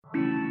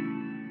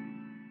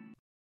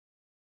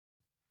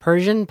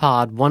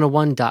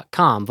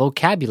PersianPod101.com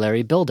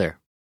Vocabulary Builder.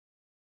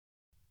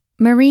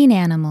 Marine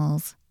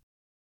animals.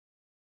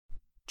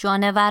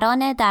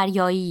 جانوران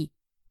دریایی.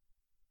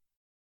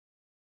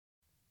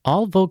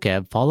 All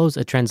vocab follows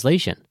a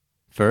translation.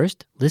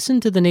 First, listen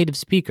to the native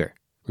speaker.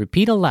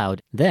 Repeat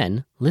aloud,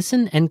 then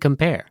listen and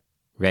compare.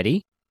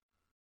 Ready?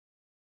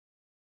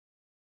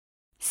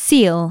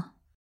 Seal.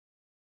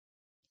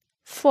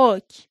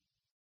 فوک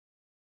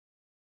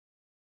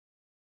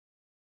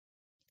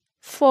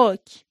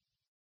فوک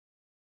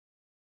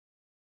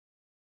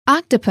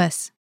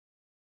Octopus.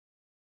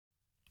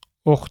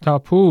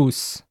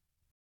 اختاپوس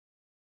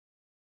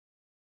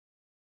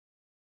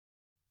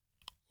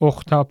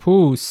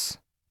اختاپوس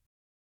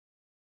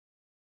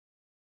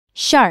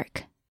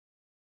Shark.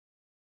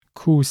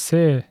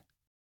 کوسه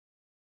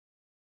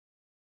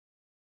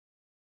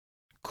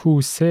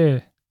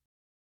کوسه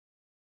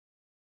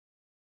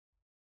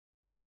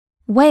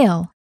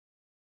Whale.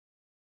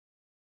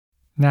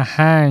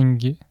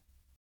 نهنگ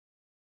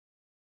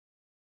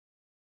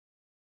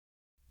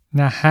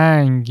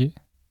نهنگ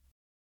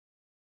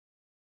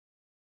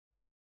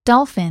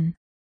Dolphin.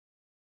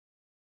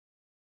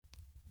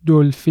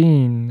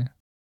 دلفین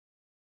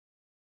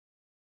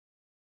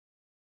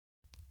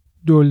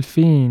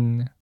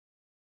دلفین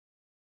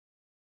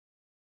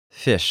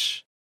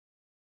fish,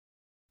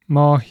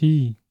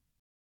 ماهی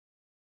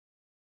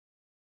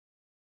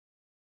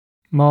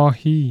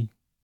ماهی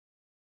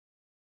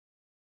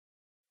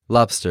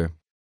lobster,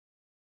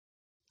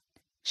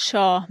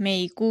 شاه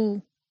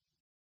میگو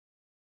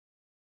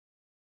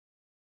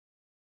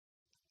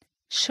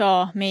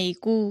شاه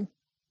میگو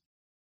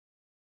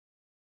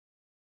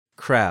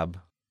crab,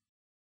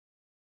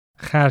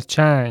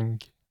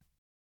 خرچنگ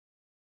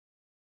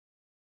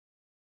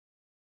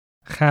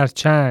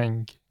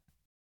خرچنگ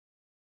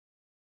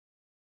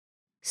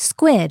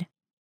Squid.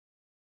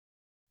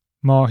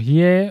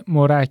 ماهی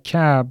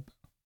مرکب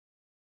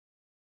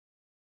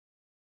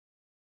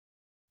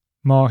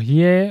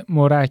ماهی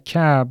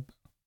مرکب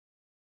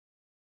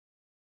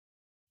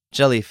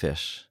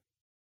jellyfish,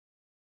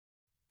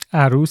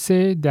 عروس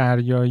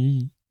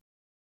دریایی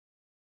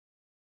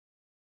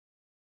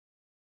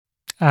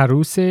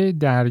عروس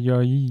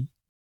دریایی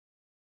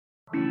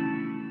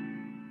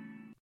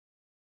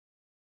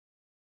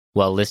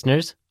Well,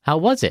 listeners, how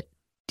was it?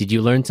 Did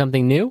you learn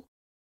something new?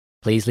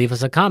 Please leave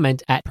us a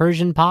comment at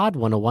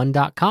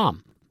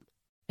PersianPod101.com.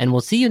 And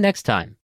we'll see you next time.